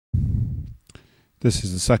This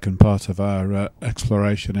is the second part of our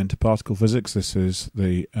exploration into particle physics. This is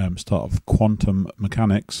the start of quantum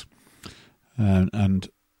mechanics, and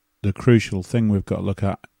the crucial thing we've got to look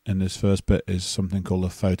at in this first bit is something called the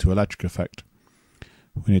photoelectric effect.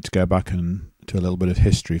 We need to go back and to a little bit of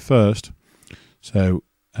history first. So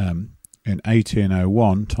in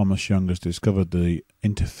 1801, Thomas Young has discovered the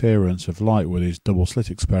interference of light with his double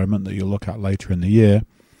slit experiment that you'll look at later in the year.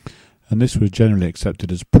 And this was generally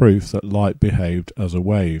accepted as proof that light behaved as a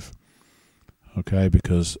wave. Okay,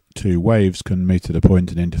 because two waves can meet at a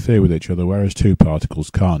point and interfere with each other, whereas two particles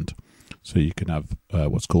can't. So you can have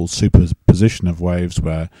what's called superposition of waves,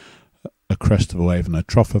 where a crest of a wave and a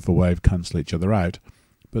trough of a wave cancel each other out.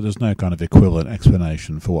 But there's no kind of equivalent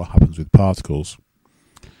explanation for what happens with particles.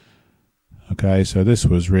 Okay, so this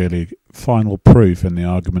was really final proof in the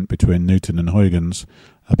argument between Newton and Huygens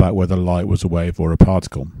about whether light was a wave or a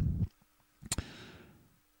particle.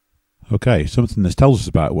 Okay, something this tells us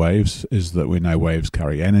about waves is that we know waves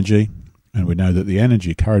carry energy, and we know that the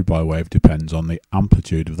energy carried by a wave depends on the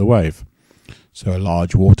amplitude of the wave. So a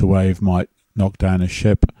large water wave might knock down a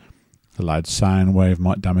ship, a loud sound wave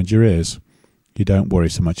might damage your ears. You don't worry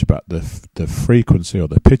so much about the frequency or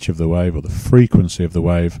the pitch of the wave or the frequency of the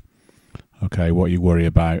wave. Okay, what you worry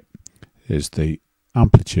about is the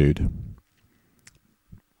amplitude.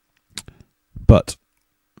 But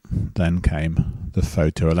then came the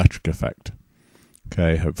photoelectric effect.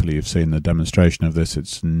 Okay, hopefully you've seen the demonstration of this.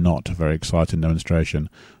 It's not a very exciting demonstration,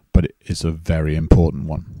 but it is a very important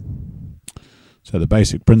one. So the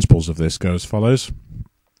basic principles of this go as follows.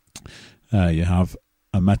 You have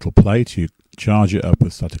a metal plate, you charge it up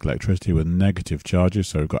with static electricity with negative charges,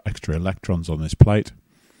 so we've got extra electrons on this plate.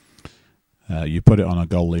 You put it on a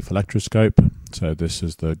gold leaf electroscope. So this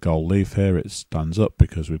is the gold leaf here. It stands up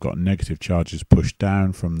because we've got negative charges pushed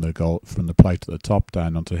down from the plate at the top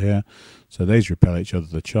down onto here. So these repel each other.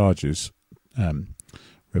 The charges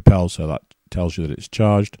repel, so that tells you that it's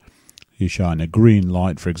charged. You shine a green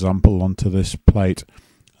light, for example, onto this plate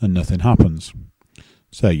and nothing happens.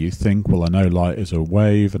 So you think, well, I know light is a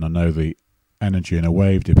wave and I know the energy in a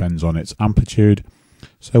wave depends on its amplitude.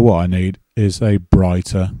 So what I need is a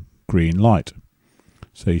brighter green light.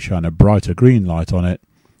 So you shine a brighter green light on it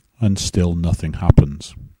and still nothing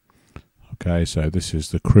happens. Okay, so this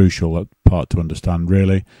is the crucial part to understand,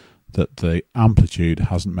 really, that the amplitude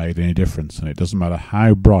hasn't made any difference, and it doesn't matter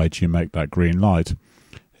how bright you make that green light,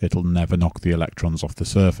 it'll never knock the electrons off the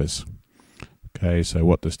surface. Okay, so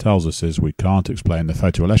what this tells us is we can't explain the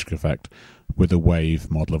photoelectric effect with a wave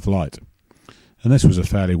model of light. And this was a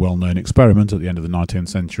fairly well-known experiment at the end of the 19th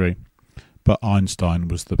century. But Einstein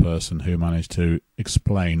was the person who managed to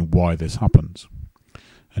explain why this happens.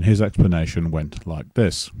 And his explanation went like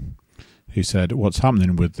this. He said, what's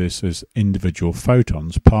happening with this is individual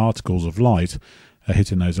photons, particles of light, are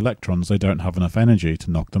hitting those electrons. They don't have enough energy to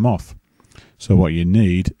knock them off. So what you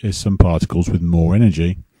need is some particles with more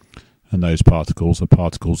energy, and those particles are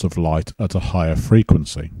particles of light at a higher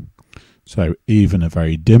frequency. So even a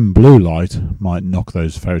very dim blue light might knock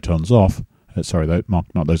those photons off,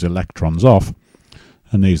 not those electrons off,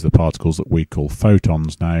 and these are the particles that we call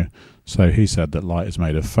photons now. So he said that light is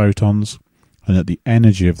made of photons, and that the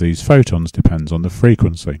energy of these photons depends on the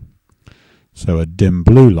frequency. So a dim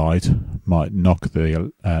blue light might knock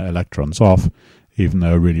the electrons off, even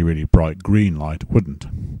though a really, really bright green light wouldn't.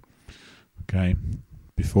 Okay,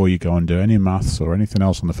 before you go and do any maths or anything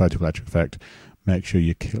else on the photoelectric effect, make sure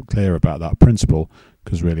you're clear about that principle,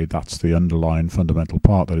 because really that's the underlying fundamental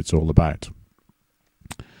part that it's all about.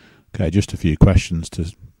 Okay, just a few questions to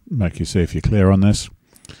make you see if you're clear on this.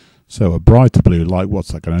 So a brighter blue light,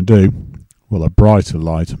 what's that going to do? Well, a brighter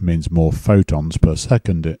light means more photons per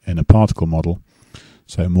second in a particle model.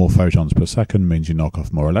 So more photons per second means you knock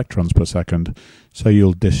off more electrons per second, so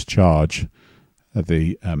you'll discharge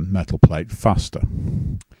the metal plate faster.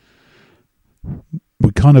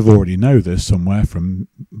 We kind of already know this somewhere from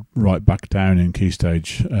right back down in key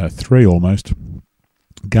stage 3 almost.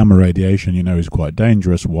 Gamma radiation, you know, is quite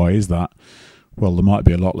dangerous. Why is that? Well, there might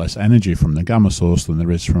be a lot less energy from the gamma source than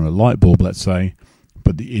there is from a light bulb, let's say,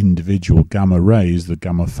 but the individual gamma rays, the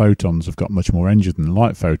gamma photons, have got much more energy than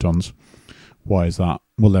light photons. Why is that?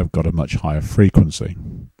 Well, they've got a much higher frequency.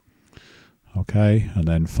 Okay, and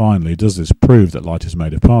then finally, does this prove that light is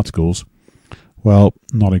made of particles? Well,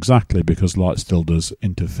 not exactly, because light still does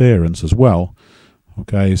interference as well.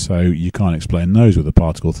 Okay, so you can't explain those with the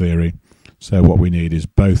particle theory. So what we need is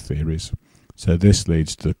both theories. So this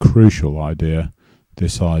leads to the crucial idea,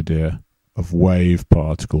 this idea of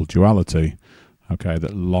wave-particle duality. Okay,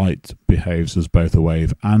 that light behaves as both a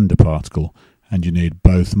wave and a particle, and you need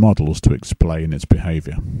both models to explain its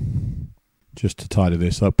behaviour. Just to tidy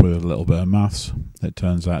this up with a little bit of maths, it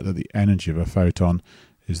turns out that the energy of a photon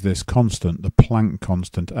is this constant, the Planck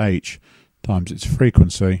constant h, times its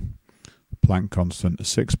frequency. Planck constant is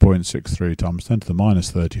 6.63 times 10 to the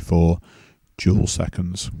minus 34 joule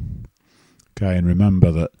seconds. Okay, and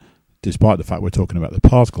remember that despite the fact we're talking about the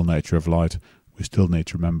particle nature of light, we still need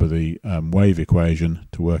to remember the wave equation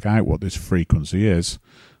to work out what this frequency is.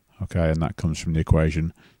 Okay, and that comes from the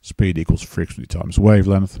equation speed equals frequency times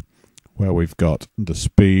wavelength, where we've got the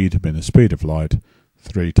speed being the speed of light,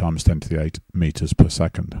 3 times 10 to the 8 meters per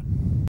second.